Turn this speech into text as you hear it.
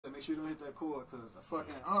make sure you don't hit that cord, cause the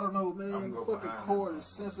fucking, I don't know, man, the fucking cord is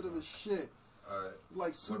sensitive as shit. Alright.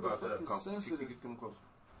 Like super fucking sensitive. Come closer.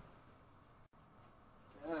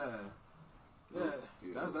 Yeah,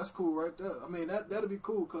 that's cool right there. I mean, that'll be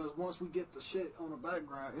cool, cause once we get the shit on the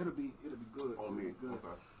background, it'll be good. On me, good. okay.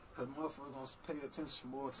 Cause motherfuckers gonna pay attention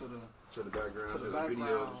more to the background, to the background.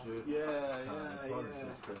 And shit. Yeah.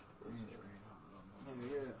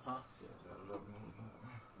 Huh?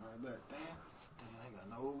 Right back. Damn, I ain't got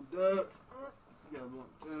no duck. You got a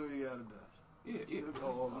duck. Yeah.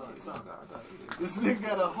 Oh, this nigga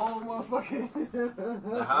got a whole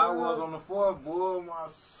motherfucking. How I was on the 4th, boy, my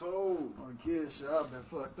soul. On the kid shit, I've been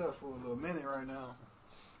fucked up for a little minute right now.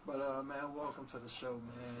 But man, welcome to the show,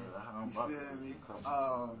 man. You feel me?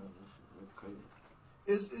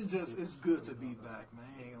 It's good to be back,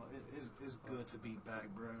 man. It's good to be back,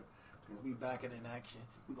 bro. Cause we back in action.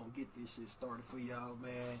 We gonna get this shit started for y'all,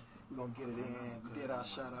 man. We gonna get it in. We did our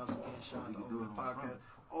shout outs again. Shout out to the podcast.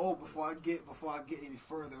 Oh, before I get any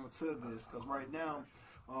further into this, cause right now,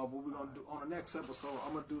 what we're gonna do on the next episode,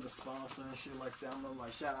 I'm gonna do the sponsor and shit like that. I'm gonna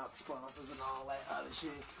like shout out the sponsors and all that other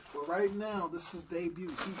shit. But right now, this is debut,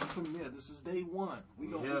 season premiere. This is day 1. We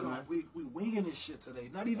winging this shit today.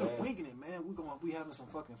 Not even winging it, man. We having some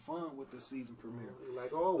fucking fun with this season premiere.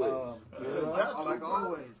 Like always. Like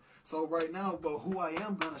always. So right now, but who I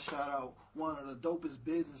am gonna shout out, one of the dopest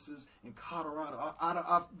businesses in Colorado.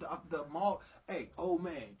 The mall. Hey, old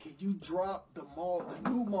man, can you drop the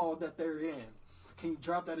new mall that they're in? Can you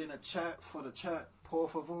drop that in a chat for the chat, por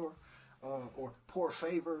favor, or por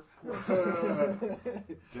favor?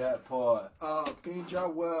 That part. Can you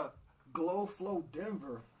drop Glow Flow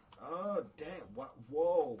Denver? Damn! What?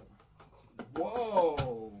 Whoa!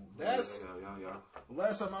 That's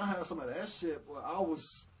last time I had some of that shit. Well,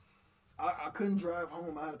 I couldn't drive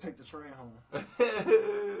home. I had to take the train home.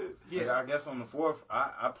 Yeah, I guess on the 4th,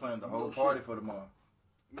 I planned the whole party for tomorrow.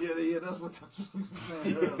 Yeah, that's what you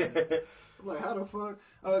saying earlier. I'm like, how the fuck?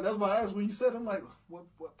 That's why I asked when you said. I'm like, what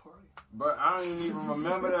party? But I don't even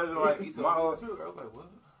remember that. Like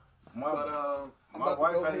my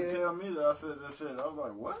wife had to tell me that I said that shit. I was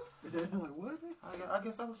like, what? I'm like, what? I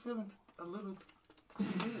guess I was feeling a little. I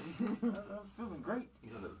was feeling great.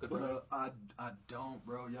 But I don't,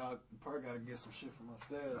 bro. Y'all probably gotta get some shit from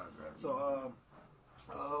upstairs. So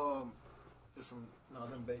it's them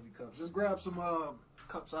baby cups. Just grab some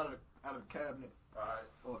cups out of the cabinet. Alright.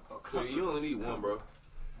 So you only need one, bro.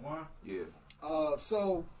 One? Yeah.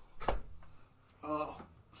 So I'm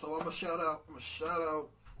gonna shout out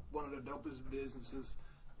one of the dopest businesses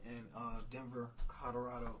in Denver,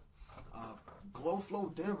 Colorado. Glow Flow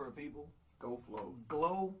Denver, people. Go Flow.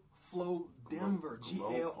 Glow Flow Denver.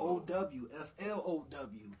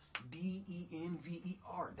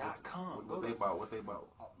 GLOWFLOWDENVER.com. What they about?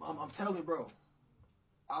 I'm telling you, bro.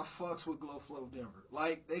 I fucks with Glow Flow Denver.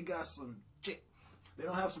 Like, they got some shit. They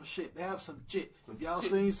don't have some shit. They have some shit. If y'all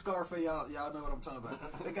seen Scarface, y'all know what I'm talking about.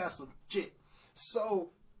 They got some shit.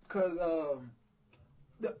 So, cause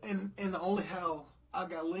and the only how I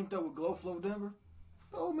got linked up with Glow Flow Denver,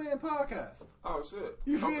 the Old Man Podcast. Oh shit.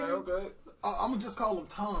 You feel me? Okay. I'm gonna just call them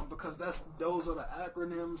Tom because those are the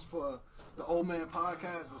acronyms for the Old Man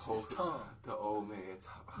Podcast. It's Tom. The Old Man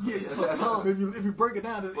Tom. Yeah, so Tom. If you break it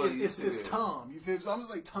down, it's Tom. You feel me? So I'm just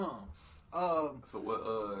like Tom. So what?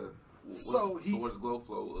 What's Glow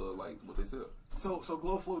Flow like? What they sell? So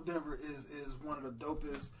Glow Flow Denver is one of the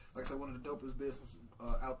dopest, like I said, one of the dopest businesses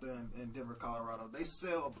out there in Denver, Colorado. They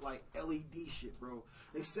sell like LED shit, bro.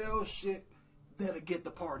 They sell shit that'll get the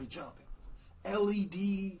party jumping.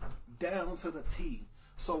 LED down to the T.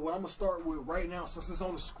 So what I'm gonna start with right now, since it's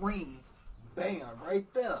on the screen, bam,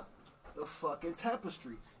 right there, the fucking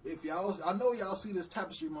tapestry. If y'all, I know y'all see this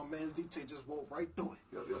tapestry, my man's detail just walked right through it.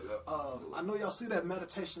 Yep. I know y'all see that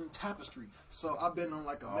meditation tapestry. So I've been on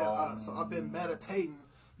like so I've been meditating.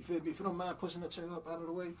 You feel me? If you don't mind pushing that chair up out of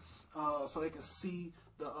the way, so they can see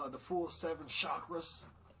the full 7 chakras.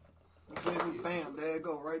 You feel me? Bam, there you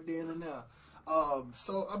go, right there and there.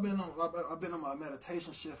 So I've been on my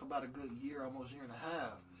meditation shit for about a good year, almost year and a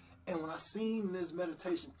half. And when I seen this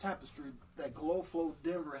meditation tapestry that Glow Flow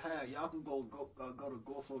Denver had, y'all can go to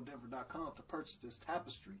glowflowdenver.com to purchase this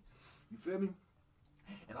tapestry. You feel me?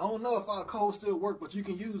 And I don't know if our code still work, but you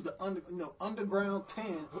can use the underground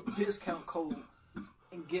 10 discount code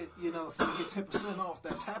and get 10% off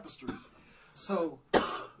that tapestry. So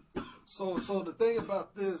the thing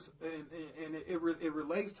about this, and it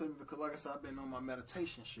relates to me because, like I said, I've been on my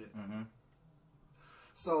meditation shit. Mm-hmm.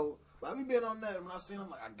 So I be been on that, and when I seen it, I'm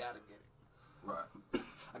like, I gotta get it. Right.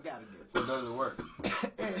 I gotta get it. So does it work?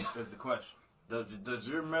 That's the question. Does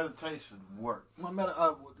your meditation work?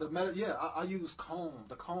 Yeah, I use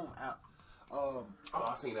the Calm app. Oh,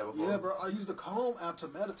 I've seen that before. Yeah, bro, I use the Calm app to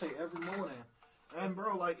meditate every morning, and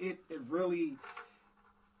bro, like it really,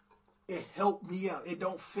 it helped me out. It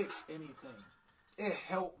don't fix anything. It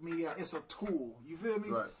helped me out. It's a tool. You feel me?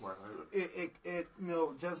 Right. It you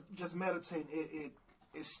know, just meditating.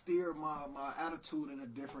 It steered my attitude in a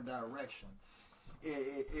different direction.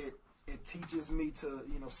 It teaches me to,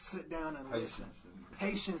 you know, sit down and listen.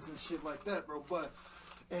 Patience and shit like that, bro.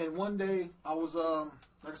 And one day I was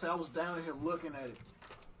like I said, I was down here looking at it.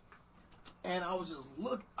 And I was just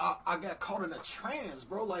I got caught in a trance,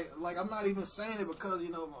 bro. Like I'm not even saying it because,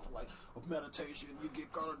 you know, like of meditation, you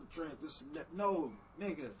get caught in a trance, this and that. No,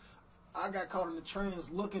 nigga. I got caught in the trance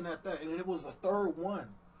looking at that, and it was the third one.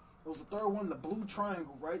 It was the third one, the blue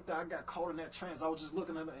triangle right there. I got caught in that trance. I was just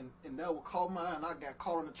looking at it, and that would caught my eye, and I got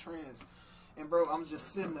caught in the trance. And bro, I'm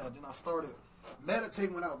just sitting there. Then I started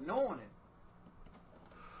meditating without knowing it.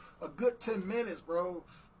 A good 10 minutes, bro.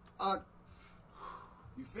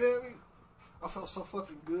 You feel me? I felt so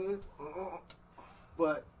fucking good.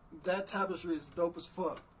 But that tapestry is dope as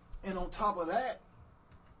fuck. And on top of that,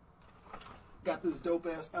 got this dope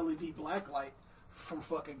ass LED black light from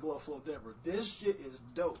fucking Glow Flow Denver. This shit is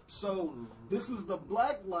dope. So this is the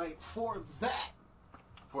black light for that.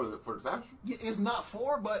 For the tapestry? Yeah, it's not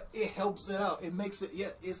for, but it helps it out. It makes it, yeah,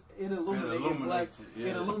 it illuminates in black.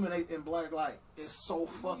 It illuminates in black light. It's so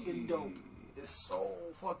fucking dope. It's so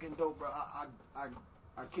fucking dope, bro. I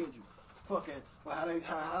kid you. Fucking, but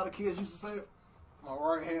how the kids used to say it? My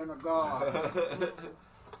right hand of God.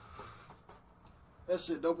 That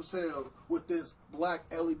shit dope as hell with this black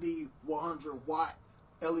LED 100 watt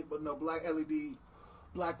black LED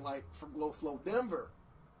black light from Glow Flow Denver.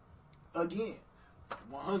 Again,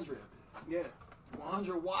 100, yeah,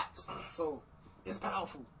 100 watts. So it's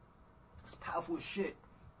powerful. It's powerful as shit.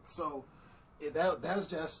 So that's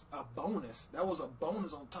just a bonus. That was a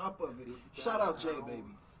bonus on top of it. Shout out J Baby.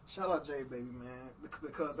 Shout out J Baby, man,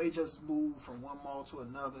 because they just moved from one mall to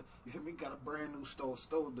another. You feel me? Got a brand new store.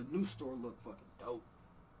 The new store look fucking dope.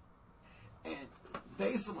 And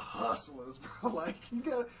they some hustlers, bro. Like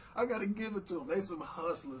I gotta give it to them. They some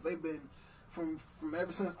hustlers. They've been from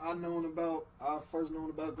ever since I first known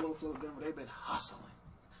about Glow Flow Denver. They've been hustling,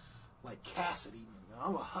 like Cassidy.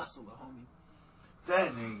 I'm a hustler, homie.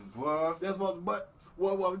 That nigga, boy. That's what. But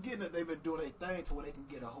what we're getting at, they've been doing their thing to where they can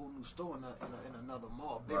get a whole new store in another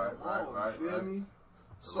mall, bigger mall. Right, you feel me?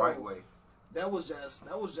 The right way. That was just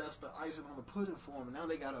the icing on the pudding for them. And now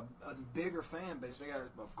they got a bigger fan base. They got,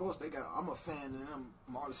 of course, I'm a fan, and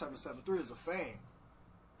Marty 773 is a fan.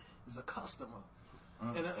 Is a customer.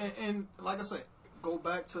 And like I said, go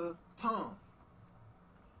back to Tom.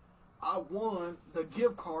 I won the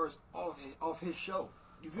gift cards off his show.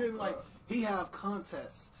 You feel me? Like he have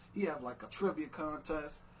contests. He have like a trivia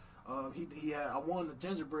contest. I won the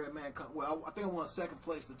gingerbread man. I think I won second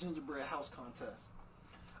place the gingerbread house contest.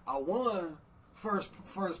 I won first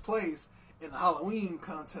place in the Halloween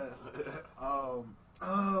contest.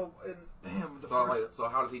 And damn. So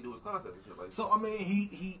how does he do his contest? So I mean,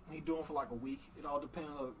 he doing for like a week. It all depends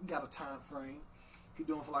on, got a time frame. He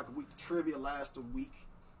doing for like a week. The trivia lasts a week,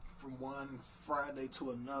 from one Friday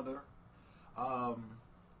to another.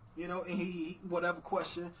 You know, and he whatever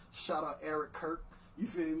question. Shout out Eric Kirk. You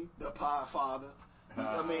feel me? The Pod Father.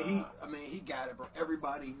 I mean, he got it, bro.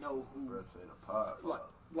 Everybody know who. Bro, say the Pod.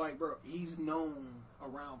 Like, bro, he's known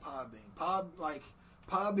around Podbean.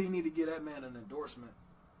 Podbean need to get that man an endorsement.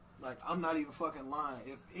 Like, I'm not even fucking lying.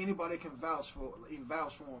 If anybody can vouch for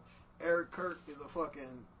him, Eric Kirk is a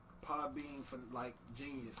fucking Podbean for like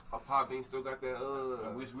genius. Podbean still got that.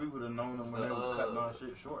 I wish we would have known them when they was cutting our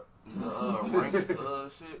shit short. Ranked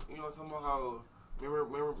shit. You know what I'm talking about? How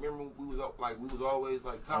remember we was always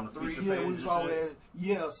like top 3. Yeah, we was always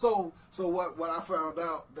So what I found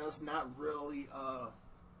out, that's not really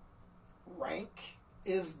rank.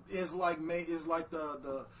 Is like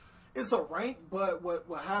the it's a rank, but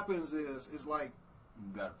what happens is like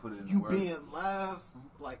you gotta put it in you being live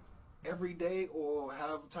like every day, or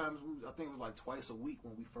however times I think it was like twice a week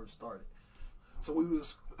when we first started. So we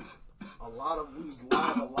was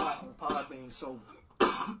live a lot on Podbean. So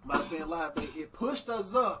by us being live, it pushed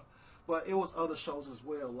us up, but it was other shows as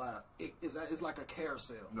well live. It's like a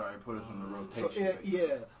carousel. Right, put us in the rotation.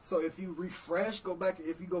 So so if you refresh,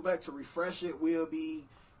 if you go back to refresh it, we'll be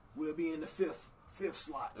in the fifth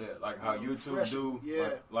slot. Yeah, like how YouTube do. Yeah,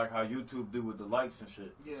 like how YouTube do with the likes and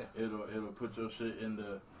shit. Yeah, it'll put your shit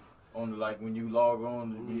on the like when you log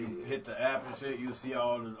on, when you hit the app and shit, you see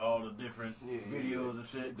all the different videos and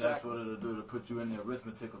shit. Exactly. That's what it'll do to put you in the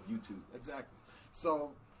arithmetic of YouTube. Exactly.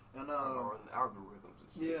 So And algorithms.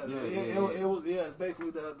 And shit. it was it's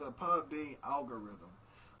basically the Podbean algorithm.